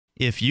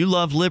If you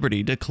love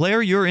liberty,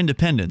 declare your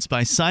independence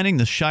by signing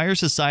the Shire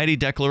Society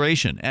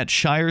Declaration at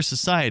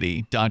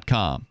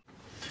shiresociety.com.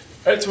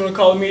 All right, so I'm going to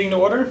call the meeting to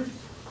order.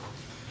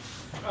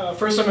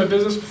 First item of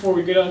business before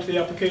we get on to the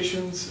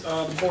applications,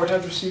 the board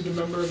has received a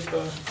member of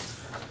the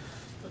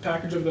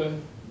package of the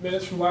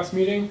minutes from last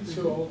meeting,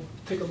 so I'll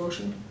take a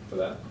motion for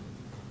that.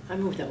 I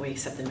move that we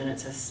accept the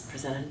minutes as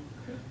presented.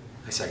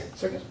 I second.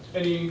 Second.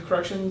 Any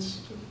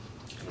corrections?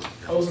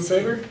 All those in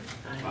favor?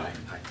 Aye.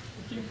 Thank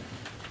you.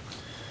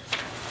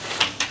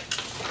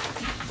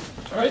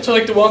 All right, so I'd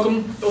like to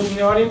welcome those in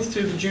the audience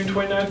to the June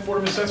 29th Board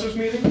of Assessors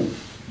meeting.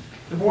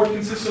 The board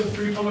consists of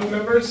 3 public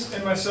members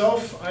and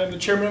myself. I am the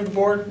chairman of the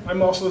board.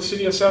 I'm also the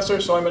city assessor,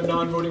 so I'm a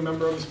non-voting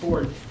member of this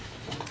board.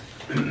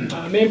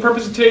 The main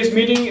purpose of today's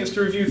meeting is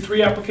to review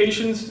 3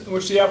 applications in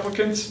which the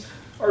applicants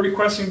are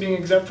requesting being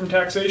exempt from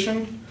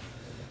taxation.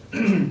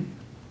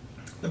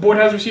 The board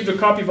has received a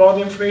copy of all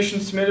the information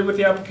submitted with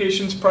the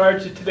applications prior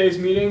to today's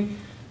meeting,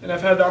 and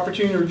I've had the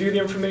opportunity to review the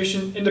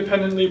information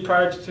independently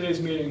prior to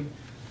today's meeting.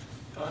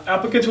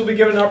 Applicants will be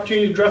given an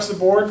opportunity to address the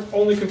board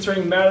only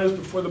concerning matters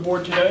before the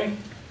board today.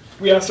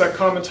 We ask that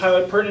comments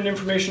highlight pertinent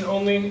information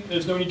only.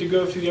 There's no need to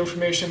go through the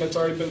information that's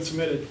already been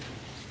submitted.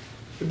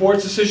 The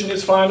board's decision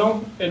is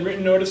final, and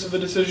written notice of the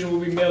decision will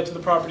be mailed to the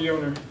property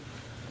owner.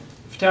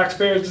 If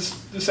taxpayers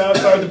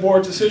dissatisfied with the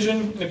board's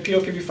decision, an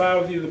appeal can be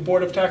filed with either the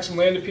Board of Tax and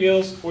Land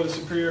Appeals or the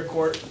Superior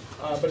Court,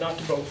 but not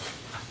to both.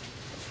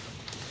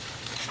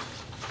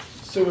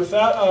 So with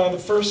that, the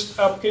first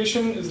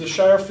application is the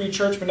Shire Free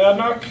Church,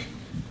 Monadnock.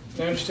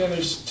 I understand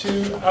there's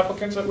 2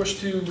 applicants that wish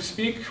to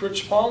speak.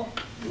 Rich Paul,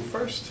 you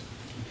first.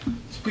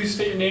 So please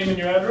state your name and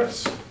your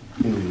address.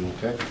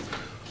 Okay.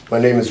 My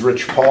name is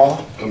Rich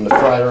Paul. I'm the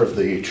friar of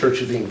the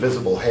Church of the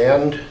Invisible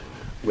Hand,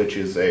 which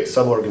is a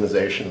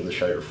sub-organization of the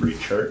Shire Free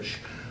Church.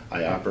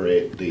 I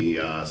operate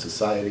the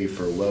Society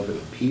for Love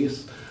and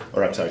Peace,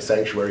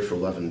 Sanctuary for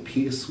Love and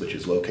Peace, which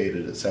is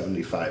located at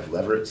 75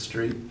 Leverett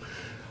Street.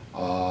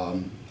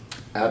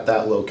 At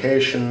that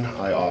location,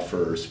 I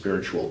offer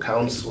spiritual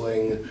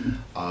counseling.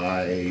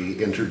 I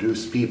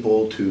introduce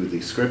people to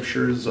the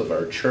scriptures of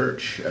our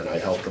church, and I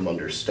help them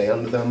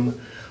understand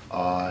them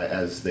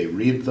as they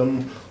read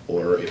them,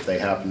 or if they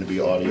happen to be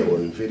audio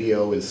and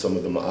video, as some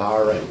of them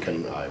are,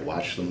 I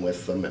watch them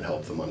with them and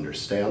help them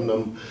understand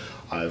them.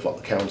 I've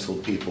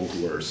counseled people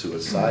who are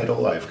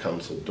suicidal. I've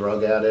counseled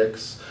drug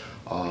addicts.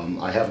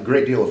 I have a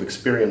great deal of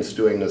experience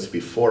doing this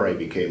before I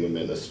became a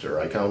minister.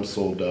 I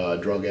counseled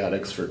drug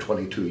addicts for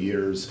 22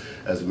 years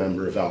as a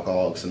member of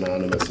Alcoholics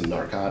Anonymous and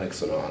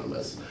Narcotics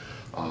Anonymous.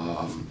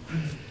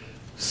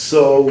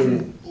 So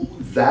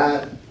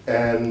that,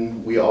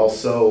 and we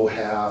also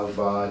have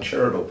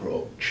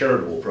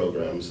charitable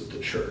programs at the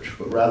church.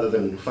 But rather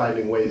than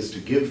finding ways to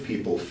give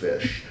people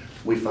fish,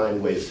 we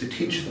find ways to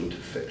teach them to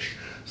fish.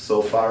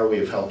 So far,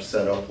 we've helped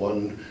set up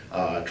one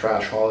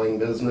trash hauling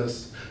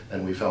business,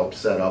 and we've helped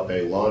set up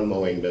a lawn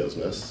mowing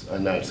business,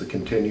 and that's a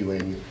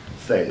continuing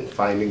thing,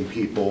 finding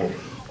people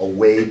a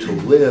way to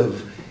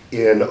live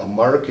in a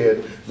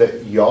market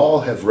that y'all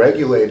have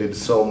regulated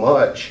so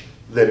much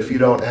that if you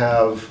don't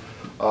have,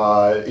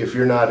 if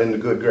you're not in the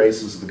good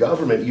graces of the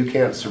government, you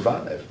can't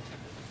survive.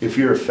 If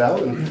you're a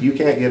felon, you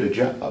can't get a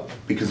job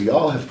because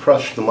y'all have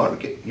crushed the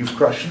market. You've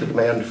crushed the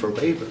demand for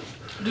labor.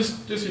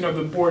 Just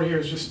the board here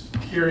is just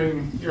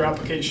hearing your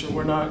application.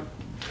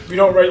 We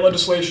don't write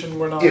legislation.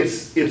 We're not.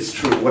 It's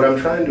true. What I'm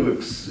trying to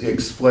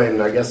explain,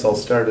 and I guess I'll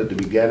start at the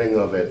beginning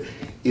of it,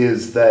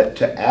 is that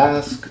to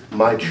ask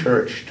my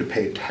church to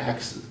pay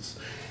taxes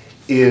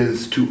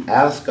is to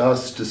ask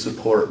us to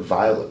support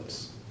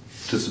violence,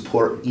 to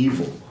support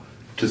evil,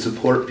 to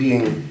support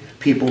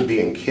people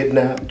being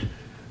kidnapped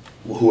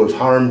who have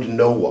harmed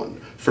no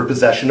one for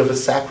possession of a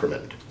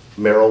sacrament,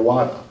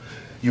 marijuana.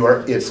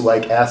 It's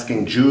like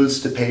asking Jews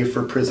to pay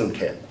for prison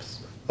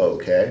camps,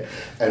 okay?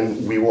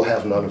 And we will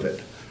have none of it.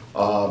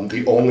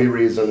 The only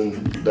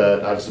reason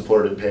that I've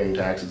supported paying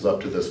taxes up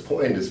to this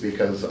point is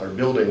because our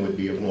building would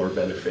be of more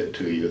benefit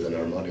to you than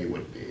our money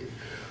would be.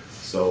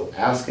 So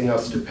asking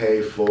us to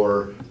pay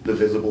for the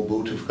visible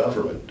boot of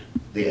government,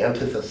 the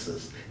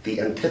antithesis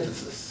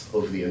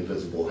of the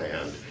invisible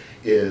hand,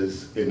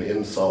 is an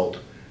insult,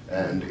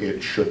 and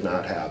it should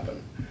not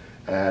happen.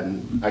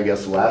 And I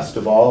guess last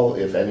of all,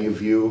 if any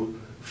of you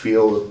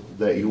feel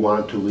that you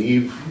want to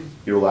leave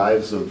your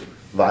lives of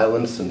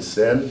violence and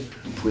sin,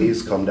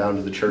 please come down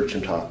to the church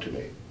and talk to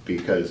me,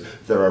 because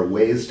there are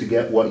ways to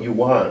get what you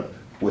want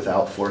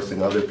without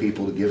forcing other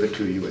people to give it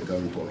to you at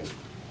gunpoint.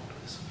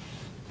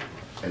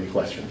 Any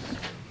questions?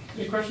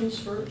 Any questions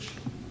for Rich?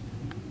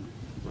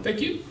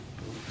 Thank you.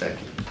 Thank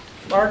you.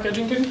 Mark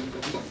Edgington?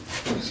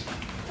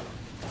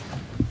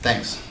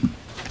 Thanks.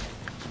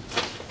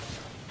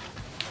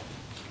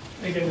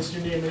 Again, this is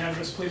your name and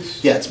address,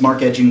 please. Yeah, it's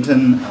Mark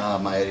Edgington.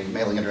 My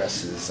mailing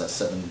address is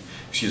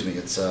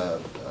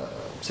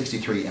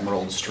 63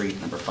 Emerald Street,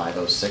 number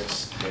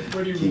 506.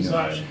 Where do you Keene,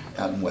 reside?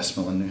 Out in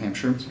Westmoreland, New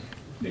Hampshire.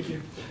 Thank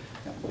you.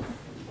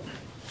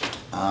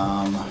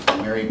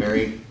 Mary,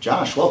 Barry,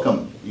 Josh,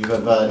 welcome. You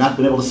have not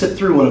been able to sit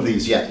through one of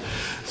these yet,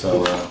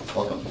 so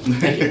welcome.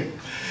 Thank you.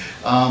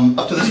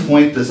 Up to this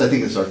point, I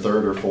think this is our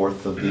third or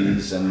fourth of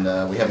these, and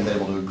we haven't been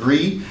able to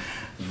agree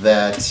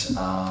that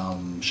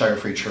Shire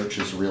Free Church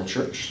is a real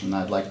church, and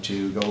I'd like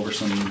to go over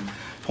some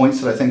points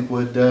that I think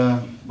would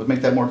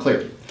make that more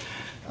clear.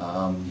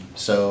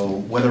 So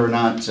whether or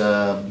not,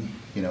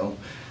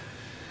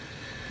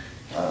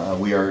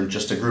 we are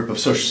just a group of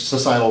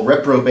societal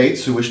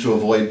reprobates who wish to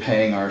avoid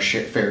paying our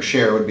fair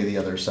share would be the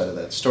other side of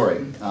that story.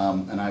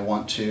 And I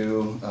want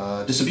to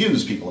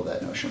disabuse people of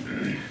that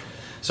notion.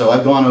 So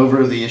I've gone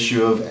over the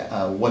issue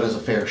of what is a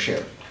fair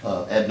share.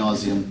 Ad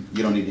nauseum,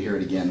 you don't need to hear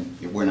it again,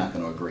 we're not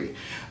going to agree.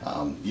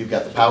 You've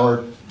got the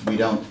power,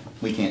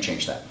 we can't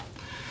change that.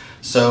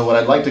 So what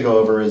I'd like to go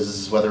over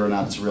is whether or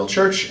not it's a real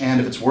church and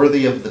if it's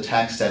worthy of the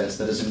tax status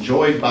that is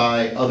enjoyed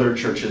by other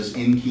churches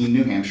in Keene,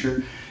 New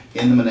Hampshire,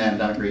 in the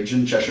Monadnock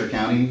region, Cheshire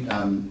County,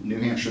 New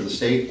Hampshire, the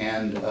state,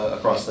 and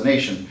across the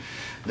nation.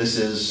 This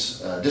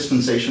is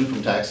dispensation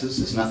from taxes.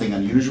 It's nothing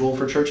unusual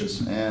for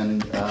churches,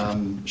 and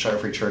Shire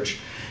Free Church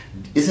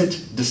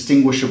isn't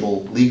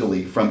distinguishable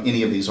legally from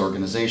any of these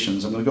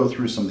organizations. I'm going to go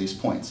through some of these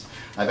points.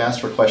 I've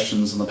asked for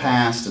questions in the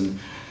past, and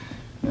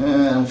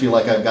I don't feel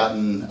like I've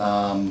gotten,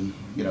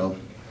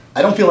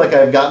 I don't feel like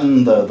I've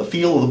gotten the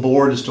feel of the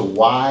board as to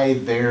why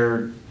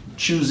they're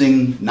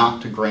choosing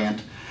not to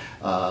grant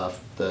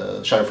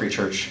the Shire Free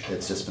Church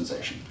its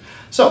dispensation.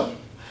 So,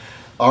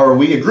 are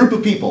we a group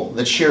of people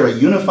that share a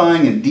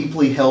unifying and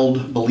deeply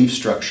held belief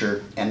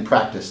structure and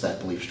practice that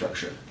belief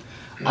structure?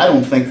 I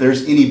don't think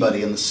there's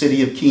anybody in the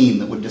city of Keene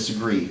that would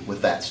disagree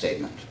with that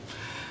statement.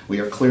 We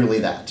are clearly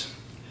that.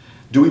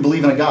 Do we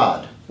believe in a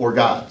God or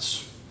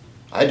gods?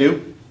 I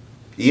do.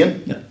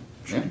 Ian? Yeah.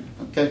 Yeah?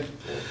 Okay.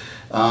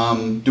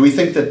 Do we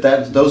think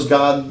that those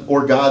God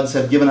or gods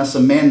have given us a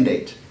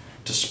mandate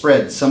to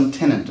spread some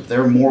tenet of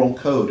their moral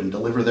code and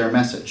deliver their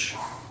message?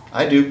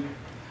 I do.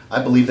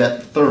 I believe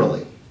that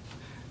thoroughly.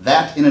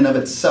 That in and of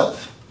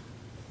itself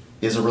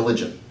is a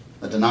religion,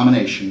 a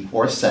denomination,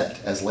 or a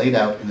sect as laid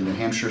out in the New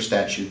Hampshire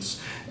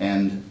statutes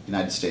and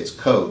United States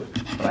Code.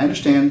 But I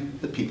understand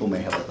that people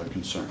may have other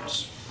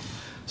concerns.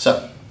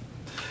 So,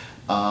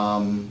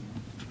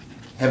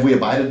 have we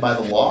abided by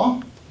the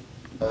law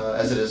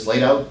as it is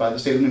laid out by the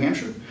state of New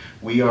Hampshire?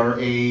 We are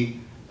a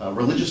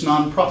religious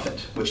nonprofit,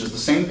 which is the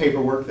same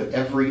paperwork that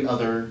every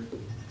other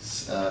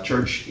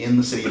church in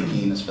the city of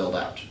Keene has filled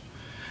out.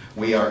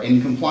 We are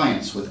in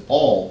compliance with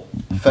all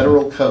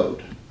federal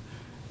code,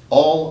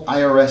 all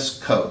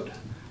IRS code.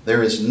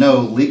 There is no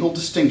legal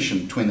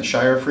distinction between the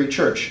Shire Free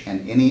Church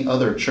and any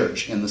other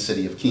church in the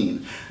city of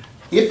Keene.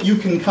 If you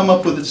can come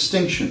up with a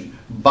distinction,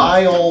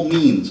 by all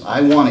means,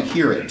 I want to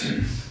hear it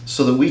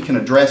so that we can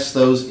address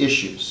those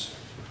issues.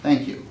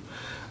 Thank you.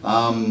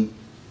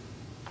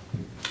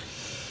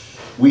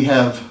 We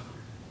have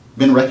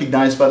been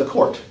recognized by the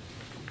court.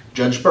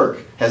 Judge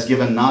Burke has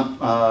given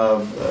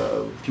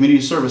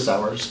community service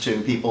hours to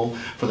people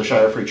for the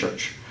Shire Free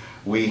Church.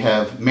 We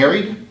have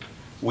married,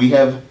 we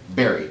have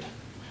buried.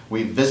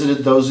 We've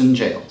visited those in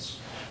jails.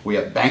 We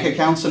have bank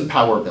accounts and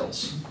power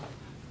bills.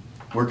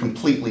 We're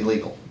completely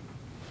legal.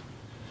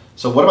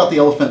 So what about the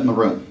elephant in the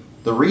room?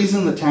 The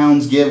reason the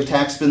towns give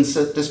tax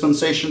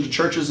dispensation to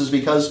churches is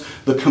because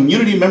the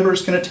community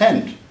members can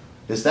attend.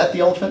 Is that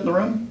the elephant in the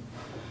room?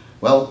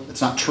 Well,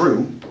 it's not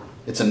true.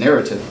 It's a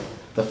narrative.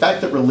 The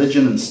fact that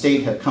religion and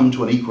state have come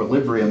to an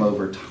equilibrium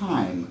over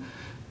time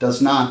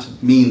does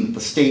not mean that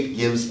the state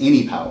gives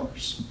any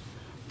powers.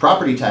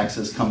 Property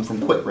taxes come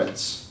from quit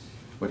rents,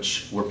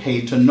 which were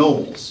paid to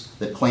nobles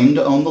that claimed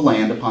to own the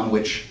land upon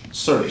which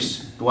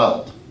serfs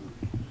dwelled.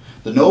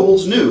 The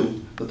nobles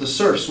knew that the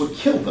serfs would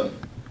kill them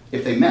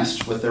if they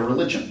messed with their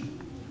religion.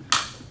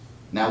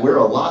 Now, we're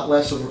a lot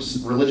less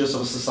religious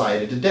of a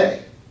society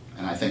today,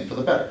 and I think for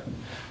the better.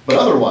 But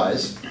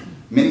otherwise,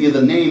 many of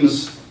the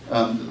names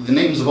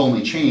have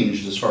only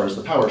changed as far as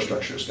the power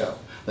structures go.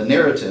 The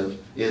narrative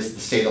is the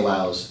state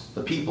allows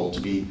the people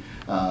to be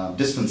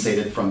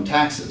dispensated from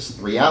taxes.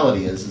 The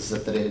reality is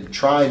that if it had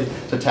tried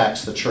to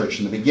tax the church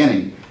in the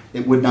beginning,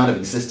 it would not have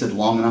existed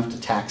long enough to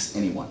tax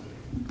anyone.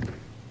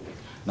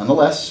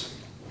 Nonetheless,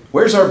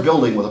 where's our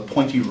building with a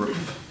pointy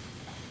roof?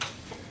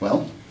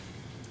 Well,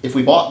 if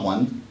we bought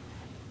one,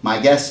 my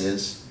guess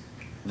is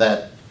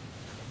that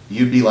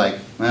you'd be like,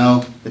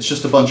 well, it's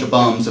just a bunch of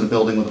bums in a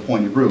building with a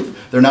pointy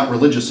roof. They're not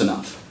religious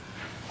enough.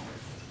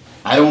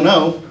 I don't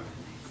know.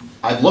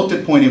 I've looked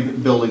at pointy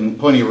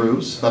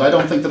roofs, but I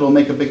don't think that it'll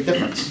make a big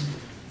difference.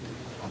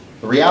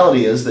 The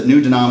reality is that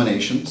new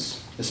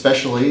denominations,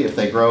 especially if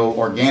they grow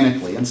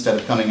organically instead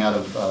of coming out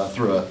of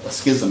through a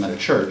schism at a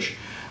church,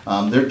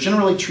 they're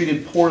generally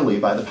treated poorly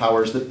by the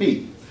powers that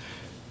be.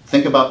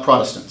 Think about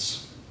Protestants.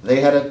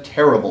 They had a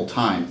terrible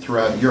time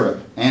throughout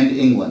Europe and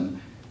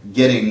England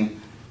getting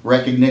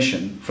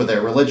recognition for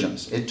their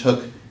religions. It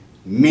took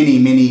many,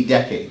 many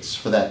decades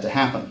for that to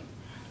happen.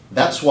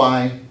 That's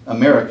why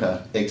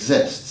America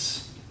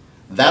exists.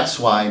 That's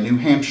why New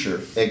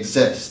Hampshire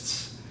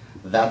exists.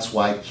 That's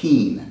why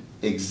Keene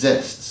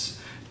exists.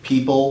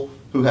 People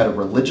who had a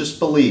religious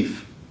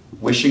belief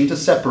wishing to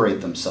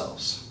separate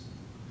themselves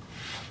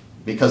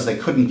because they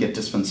couldn't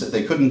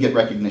get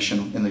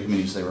recognition in the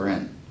communities they were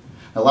in.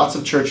 Now, lots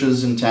of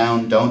churches in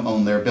town don't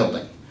own their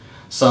building.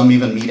 Some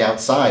even meet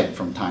outside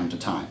from time to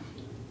time.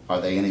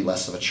 Are they any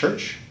less of a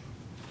church?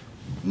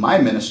 My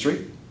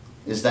ministry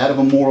is that of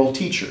a moral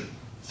teacher,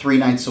 3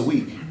 nights a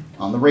week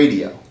on the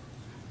radio.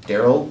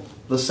 Daryl,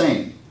 the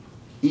same.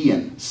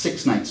 Ian,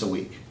 6 nights a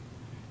week.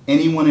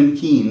 Anyone in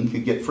Keene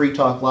could get Free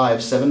Talk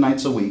Live 7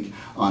 nights a week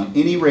on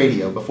any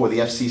radio before the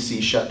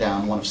FCC shut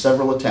down one of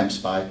several attempts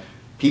by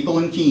people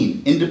in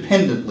Keene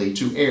independently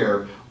to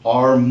air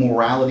our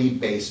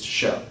morality-based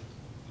show.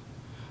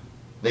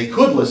 They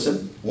could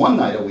listen 1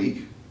 night a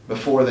week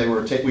before we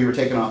were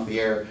taken off the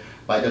air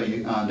by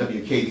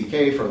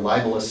WKBK for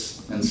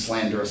libelous and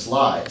slanderous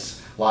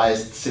lies.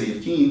 Lies the city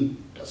of Keene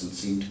doesn't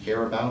seem to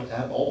care about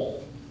at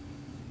all.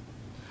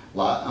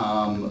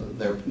 When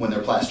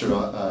they're plastered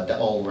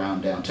all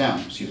around downtown,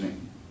 excuse me.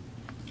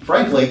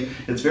 Frankly,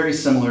 it's very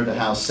similar to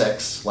how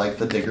sects like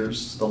the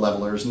Diggers, the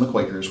Levelers, and the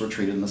Quakers were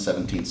treated in the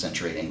 17th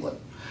century England.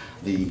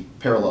 The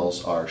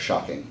parallels are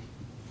shocking.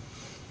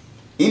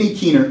 Any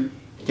Keener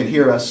can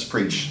hear us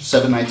preach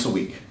 7 nights a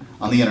week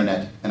on the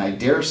internet, and I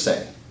dare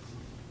say,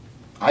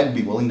 I'd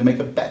be willing to make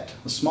a bet,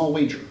 a small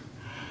wager,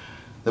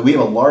 that we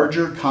have a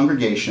larger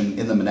congregation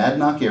in the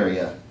Monadnock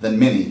area than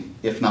many,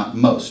 if not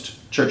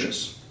most,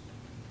 churches.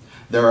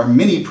 There are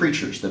many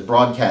preachers that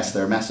broadcast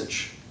their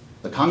message.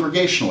 The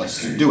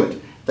Congregationalists do it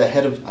at the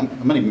head of,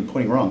 I'm not even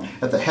pointing wrong,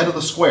 at the head of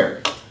the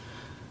square.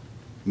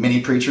 Many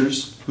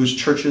preachers whose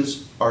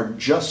churches are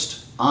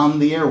just on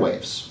the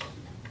airwaves.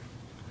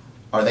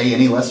 Are they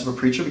any less of a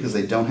preacher because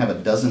they don't have a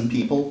dozen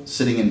people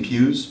sitting in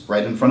pews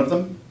right in front of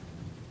them?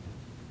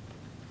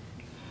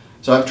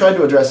 So I've tried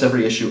to address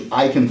every issue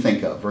I can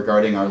think of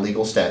regarding our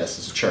legal status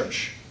as a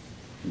church.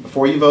 And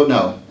before you vote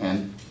no,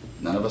 and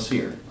none of us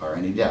here are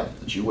any doubt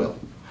that you will,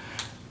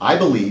 I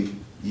believe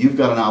you've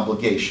got an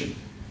obligation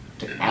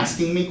to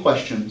asking me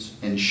questions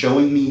and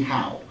showing me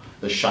how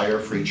the Shire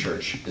Free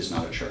Church is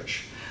not a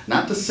church.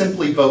 Not to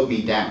simply vote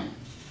me down,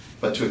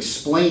 but to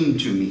explain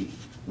to me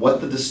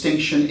what the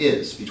distinction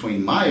is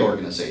between my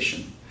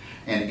organization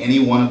and any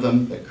one of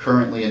them that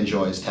currently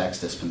enjoys tax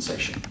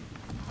dispensation.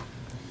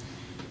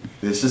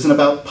 This isn't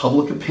about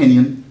public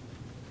opinion.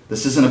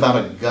 This isn't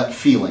about a gut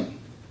feeling.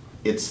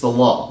 It's the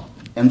law.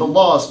 And the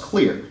law is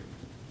clear.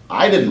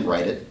 I didn't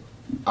write it.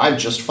 I've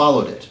just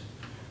followed it.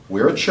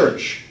 We're a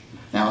church.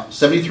 Now,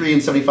 73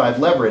 and 75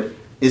 Leverett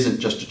isn't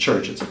just a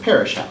church, it's a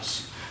parish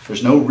house.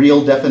 There's no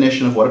real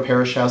definition of what a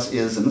parish house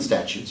is in the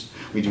statutes.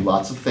 We do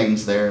lots of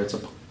things there. It's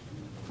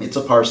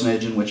a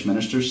parsonage in which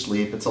ministers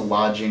sleep. It's a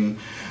lodging.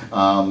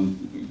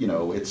 We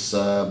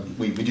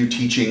do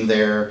teaching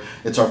there.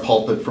 It's our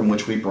pulpit from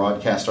which we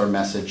broadcast our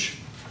message.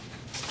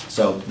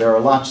 So there are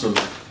lots of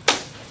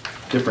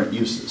different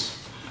uses.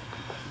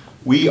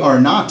 We are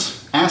not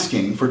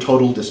asking for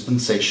total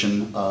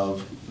dispensation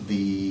of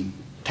the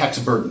tax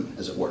burden,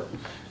 as it were.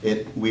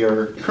 We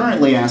are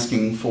currently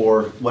asking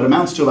for what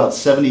amounts to about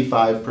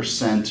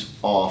 75%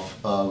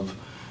 off of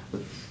the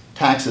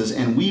taxes,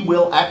 and we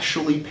will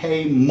actually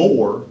pay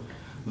more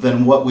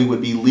than what we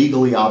would be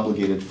legally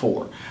obligated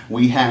for.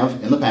 We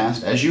have, in the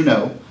past, as you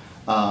know,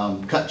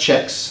 cut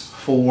checks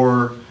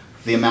for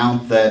the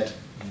amount that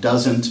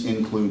doesn't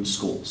include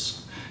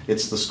schools.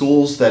 It's the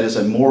schools that is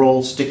a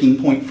moral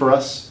sticking point for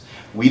us.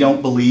 We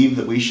don't believe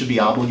that we should be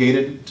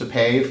obligated to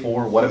pay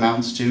for what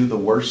amounts to the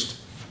worst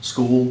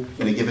school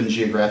in a given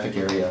geographic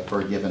area for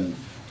a given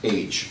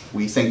age.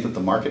 We think that the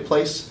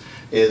marketplace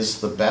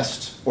is the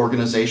best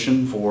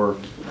organization for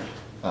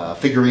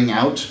figuring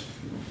out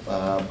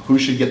who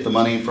should get the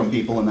money from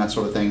people and that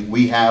sort of thing.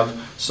 We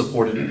have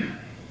supported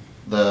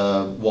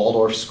the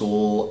Waldorf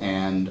School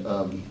and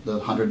the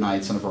 100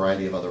 Nights and a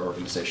variety of other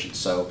organizations.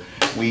 So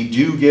we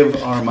do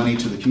give our money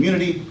to the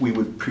community. We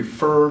would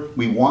prefer,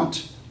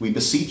 we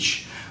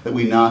beseech that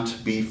we not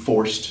be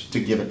forced to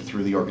give it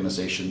through the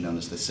organization known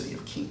as the City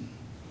of Keene.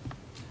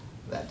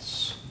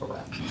 That's a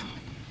wrap.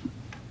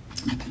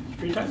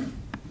 Free time.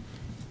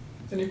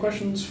 Any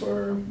questions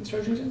for Mr.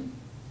 Edgerton?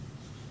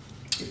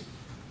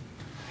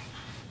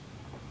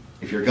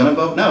 If you're going to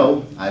vote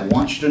no, I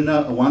want you to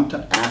know. I want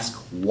to ask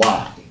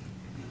why,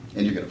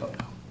 and you're going to vote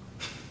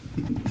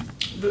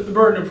no. The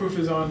burden of proof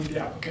is on the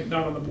applicant,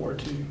 not on the board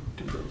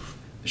to prove.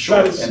 Sure,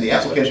 and the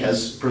applicant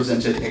has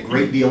presented a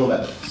great deal of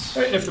evidence.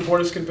 Right, if the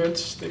board is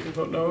convinced, they can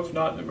vote no. If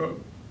not, they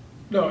vote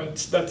no.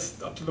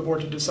 That's up to the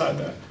board to decide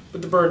that.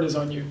 But the burden is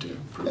on you to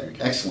prove your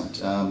case. Excellent.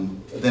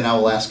 Then I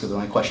will ask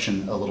my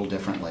question a little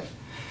differently.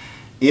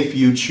 If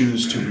you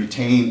choose to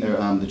retain,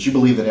 that you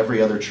believe that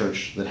every other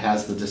church that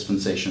has the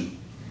dispensation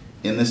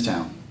in this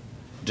town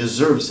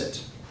deserves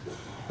it,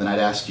 then I'd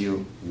ask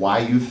you why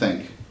you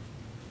think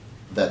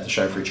that the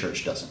Shire Free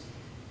Church doesn't.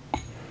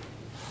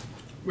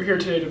 We're here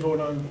today to vote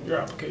on your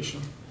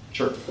application.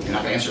 Sure. You're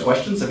not going to answer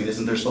questions? I mean,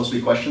 isn't there supposed to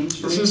be questions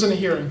for me? This isn't a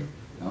hearing.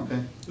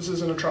 Okay. This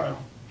isn't a trial.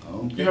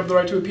 Okay. You have the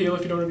right to appeal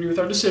if you don't agree with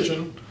our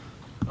decision.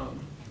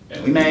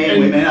 We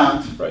may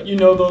not. Right, you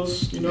know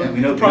those, We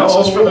know the process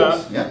all for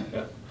rules. that.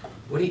 Yeah.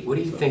 What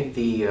do you think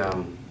the,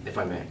 if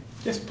I may,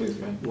 Yes, please,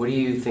 go ahead. what do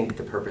you think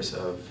the purpose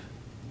of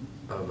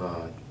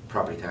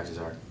property taxes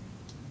are?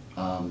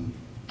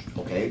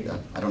 Okay,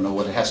 I don't know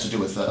what it has to do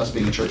with us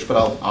being a church, but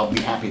I'll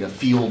be happy to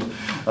field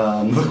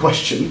the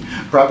question.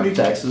 Property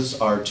taxes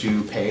are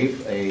to pay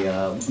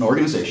an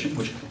organization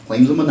which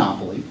claims a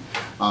monopoly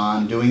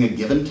on doing a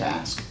given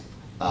task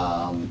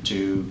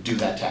to do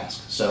that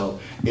task. So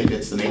if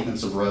it's the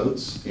maintenance of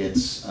roads,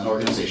 it's an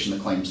organization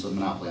that claims the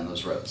monopoly on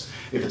those roads.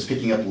 If it's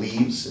picking up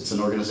leaves, it's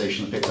an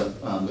organization that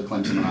that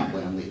claims the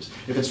monopoly on leaves.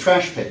 If it's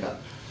trash pickup,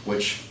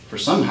 which for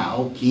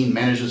somehow Keene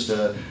manages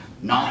to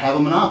not have a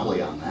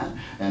monopoly on that,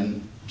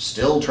 and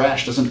still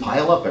trash doesn't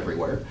pile up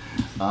everywhere,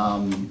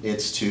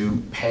 it's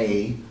to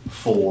pay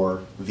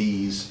for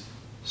these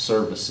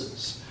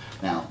services.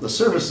 Now, the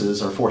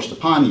services are forced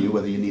upon you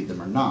whether you need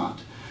them or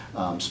not.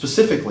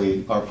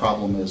 Specifically, our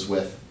problem is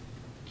with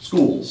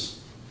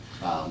schools.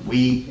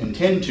 We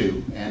intend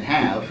to and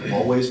have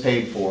always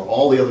paid for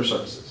all the other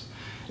services.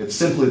 It's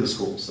simply the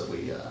schools that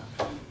we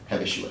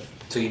have issue with.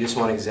 So you just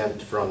want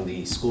exempt from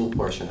the school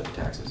portion of the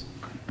taxes?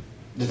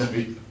 That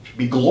would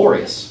be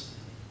glorious.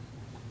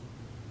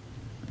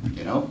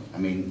 You know, I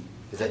mean...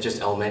 Is that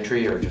just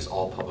elementary or just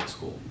all public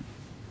school?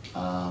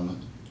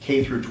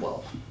 K through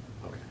 12.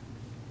 Okay.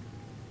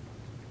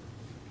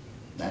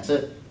 That's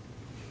it.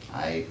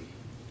 I've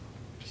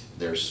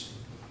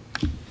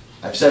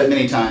said it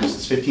many times,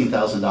 it's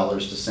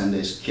 $15,000 to send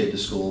a kid to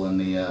school in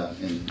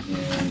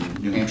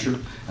New Hampshire.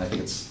 I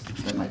think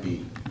that might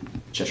be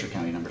Cheshire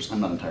County numbers, I'm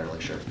not entirely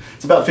sure.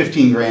 It's about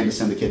 15 grand to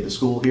send a kid to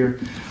school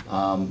here.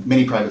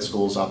 Many private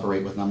schools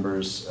operate with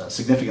numbers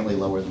significantly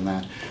lower than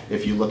that.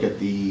 If you look at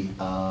the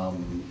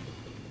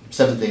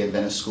Seventh-day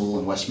Adventist school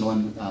in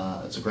Westmoreland,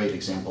 it's a great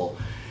example.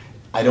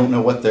 I don't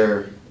know what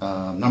their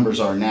numbers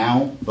are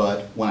now,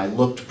 but when I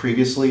looked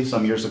previously,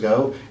 some years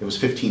ago, it was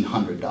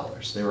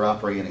 $1,500. They were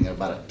operating at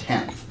about a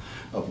tenth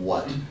of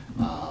what,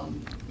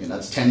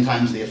 that's 10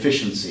 times the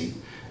efficiency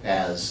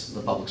as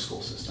the public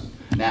school system.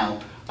 Now,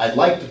 I'd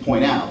like to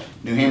point out,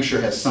 New Hampshire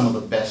has some of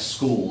the best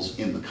schools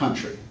in the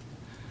country,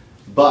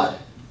 but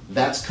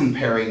that's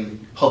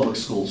comparing public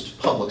schools to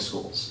public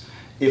schools.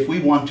 If we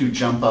want to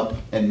jump up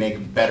and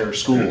make better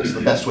schools, the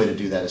best way to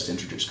do that is to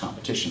introduce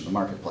competition in the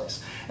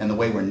marketplace. And the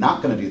way we're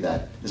not going to do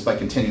that is by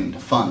continuing to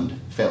fund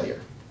failure.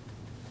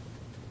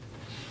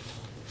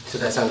 So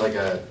that sounds like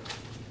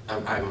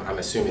I'm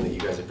assuming that you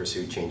guys have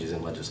pursued changes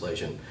in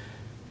legislation.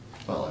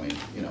 Well, I mean,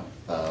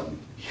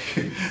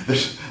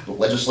 the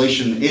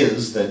legislation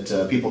is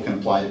that people can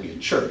apply to be a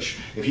church.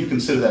 If you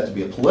consider that to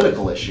be a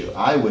political issue,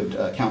 I would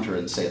counter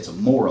and say it's a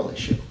moral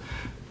issue.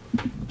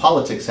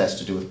 Politics has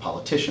to do with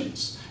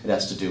politicians. It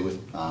has to do with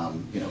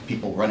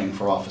people running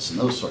for office and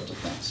those sorts of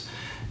things.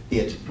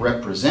 It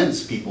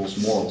represents people's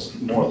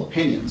moral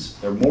opinions.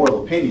 Their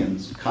moral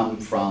opinions come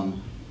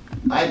from,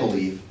 I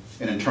believe,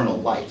 an internal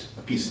light,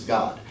 a piece of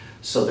God.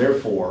 So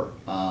therefore,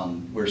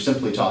 we're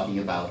simply talking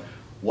about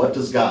what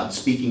does God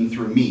speaking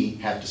through me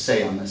have to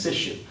say on this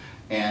issue?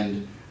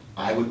 And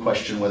I would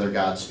question whether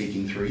God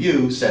speaking through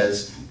you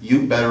says,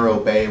 you better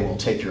obey or we'll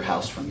take your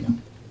house from you.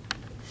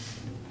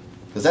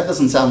 Because that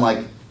doesn't sound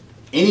like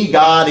any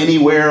God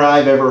anywhere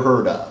I've ever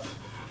heard of.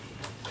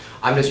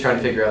 I'm just trying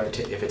to figure out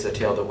if it's a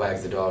tail that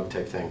wags the dog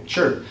type thing.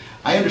 Sure,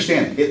 I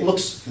understand. It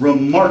looks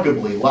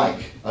remarkably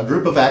like a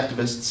group of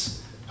activists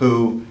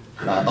who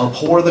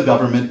abhor the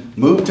government,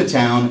 moved to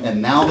town,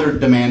 and now they're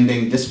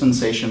demanding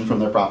dispensation from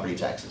their property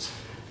taxes.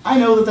 I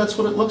know that that's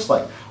what it looks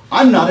like.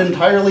 I'm not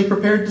entirely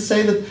prepared to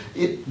say that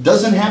it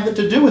doesn't have it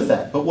to do with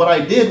that. But what I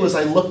did was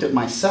I looked at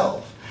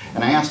myself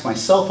and I asked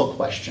myself a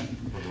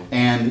question.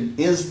 And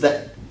is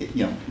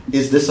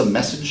this a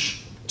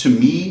message to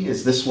me?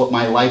 Is this what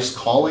my life's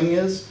calling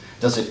is?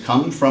 Does it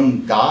come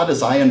from God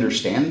as I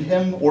understand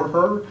him or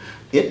her?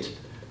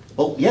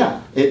 Well,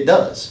 yeah, it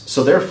does.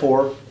 So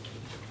therefore,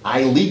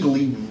 I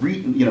legally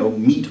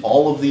meet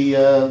all of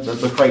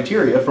the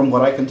criteria from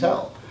what I can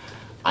tell.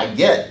 I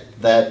get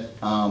that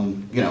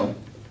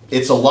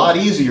it's a lot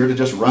easier to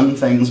just run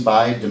things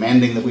by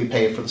demanding that we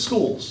pay for the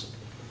schools.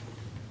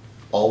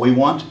 All we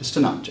want is to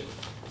not to.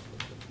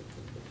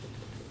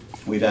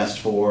 We've asked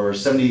for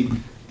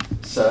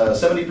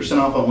 70%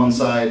 off on one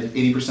side,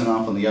 80%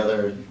 off on the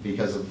other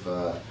because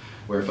of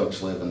where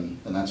folks live and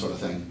that sort of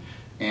thing.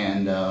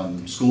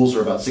 And schools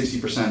are about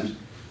 60%.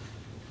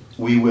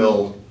 We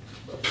will,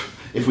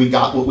 if we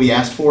got what we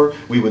asked for,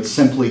 we would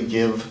simply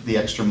give the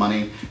extra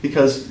money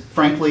because,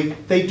 frankly,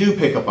 they do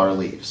pick up our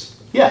leaves.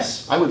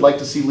 Yes, I would like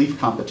to see leaf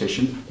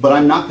competition, but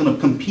I'm not going to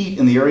compete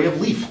in the area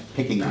of leaf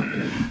picking up.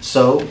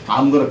 So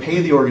I'm going to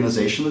pay the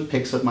organization that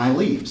picks up my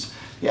leaves.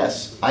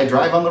 Yes, I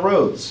drive on the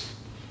roads.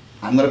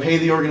 I'm going to pay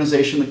the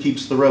organization that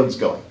keeps the roads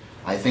going.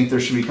 I think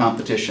there should be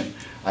competition.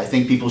 I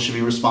think people should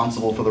be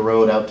responsible for the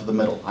road out to the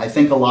middle. I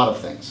think a lot of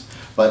things.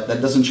 But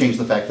that doesn't change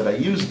the fact that I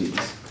use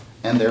these,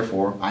 and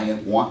therefore I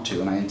want to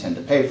and I intend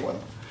to pay for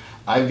them.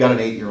 I've got an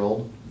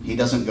 8-year-old. He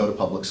doesn't go to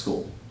public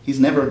school. He's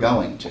never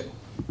going to.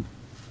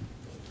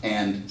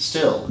 And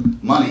still,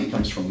 money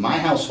comes from my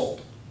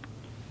household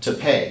to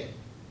pay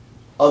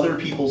other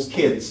people's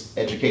kids'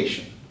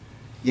 education.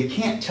 You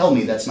can't tell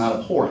me that's not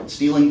abhorrent,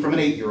 stealing from an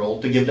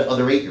 8-year-old to give to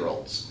other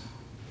 8-year-olds.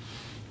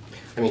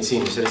 I mean,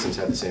 senior citizens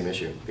have the same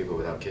issue, people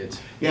without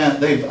kids. Yeah,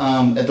 they've,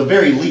 at the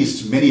very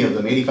least, many of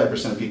them,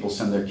 85% of people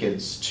send their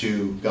kids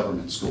to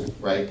government school,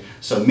 right?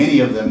 So many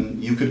of them,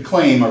 you could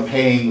claim, are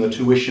paying the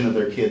tuition of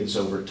their kids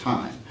over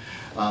time.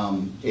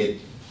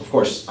 Of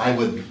course, I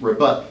would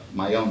rebut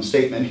my own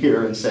statement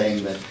here in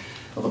saying that,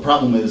 well, the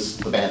problem is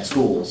the bad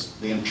schools,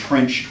 the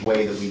entrenched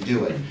way that we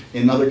do it.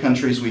 In other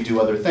countries, we do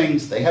other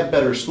things. They have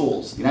better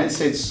schools. The United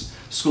States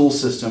school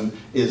system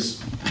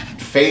is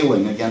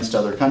failing against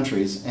other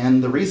countries,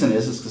 and the reason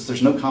is because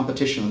there's no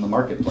competition in the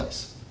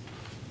marketplace.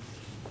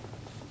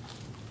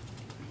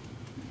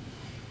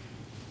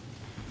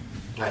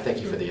 I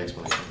thank you for the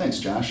explanation. Thanks,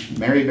 Josh.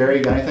 Mary,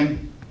 Barry, got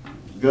anything?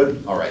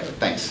 Good? All right,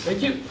 thanks.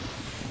 Thank you.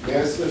 May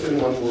I slip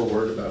in one more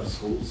word about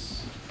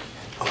schools?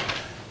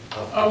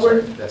 I'm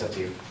sorry. That's up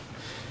to you.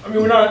 I mean,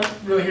 we're not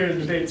really here to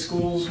debate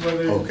schools,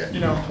 whether, Okay.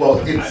 you know, Well,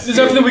 there's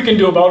nothing we can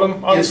do about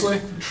them, honestly.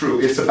 It's true.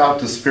 It's about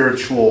the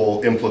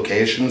spiritual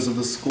implications of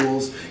the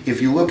schools.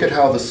 If you look at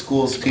how the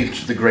schools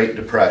teach the Great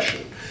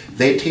Depression,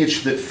 they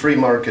teach that free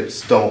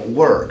markets don't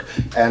work,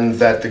 and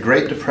that the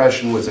Great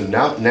Depression was a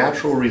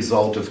natural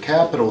result of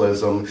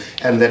capitalism,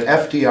 and that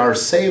FDR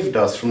saved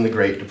us from the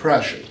Great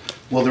Depression.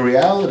 Well, the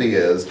reality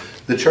is,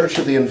 the Church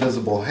of the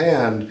Invisible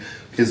Hand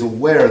is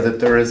aware that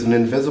there is an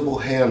invisible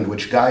hand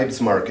which guides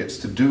markets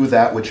to do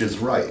that which is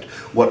right.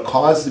 What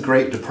caused the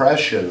Great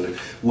Depression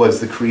was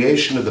the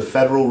creation of the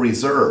Federal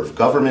Reserve,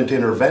 government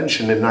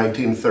intervention in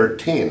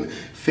 1913.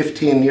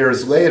 15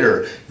 years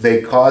later, they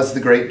caused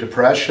the Great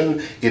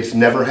Depression. It's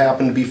never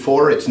happened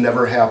before, it's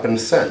never happened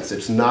since.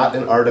 It's not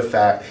an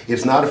artifact,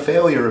 it's not a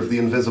failure of the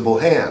invisible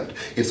hand.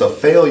 It's a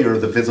failure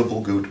of the visible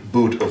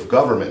boot of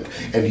government.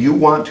 And you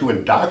want to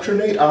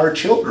indoctrinate our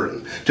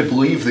children to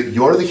believe that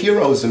you're the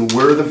heroes and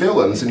we're the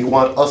villains, and you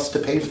want us to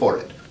pay for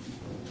it.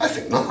 I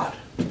think not.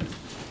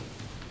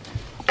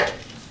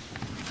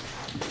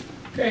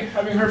 Okay,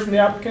 having heard from the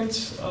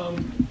applicants,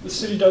 the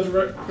city does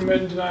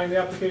recommend denying the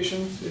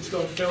application. They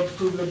still have failed to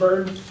prove their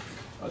burden.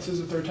 This is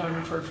the third time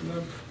we've heard from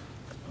them.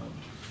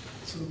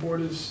 So the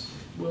board is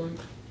willing,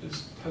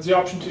 has the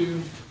option to do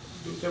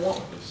what they want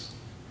with this.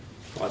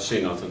 Well, I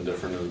see nothing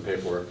different in the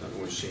paperwork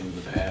than we've seen in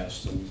the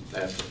past, and I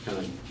have to kind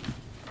of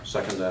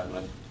second that,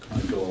 and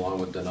I'd go along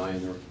with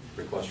denying the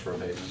request for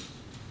abatement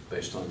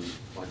based on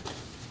like.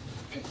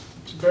 Okay,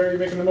 so Barry,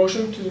 making the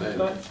motion to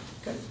deny?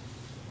 Okay.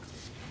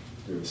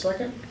 Do a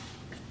second?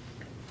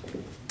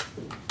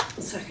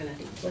 Second.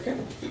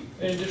 Second.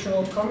 Any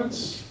additional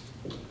comments?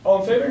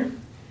 All in favor?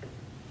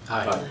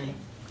 Hi. Aye.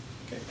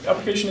 Okay, the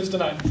application is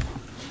denied.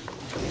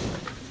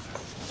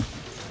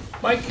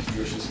 Mike?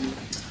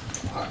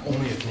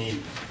 Only if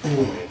need,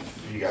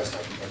 if you guys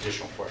have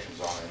additional questions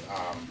on it.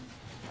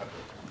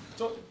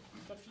 So,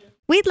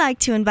 We'd like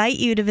to invite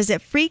you to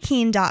visit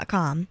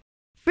freekeene.com.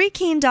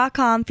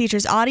 Freekeene.com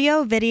features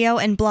audio, video,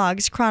 and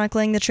blogs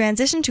chronicling the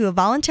transition to a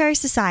voluntary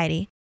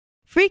society.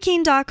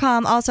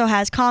 Freekeene.com also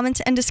has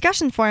comments and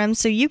discussion forums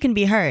so you can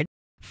be heard.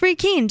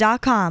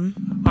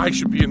 Freekeene.com. I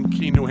should be in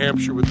Keene, New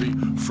Hampshire with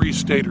the Free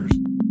Staters.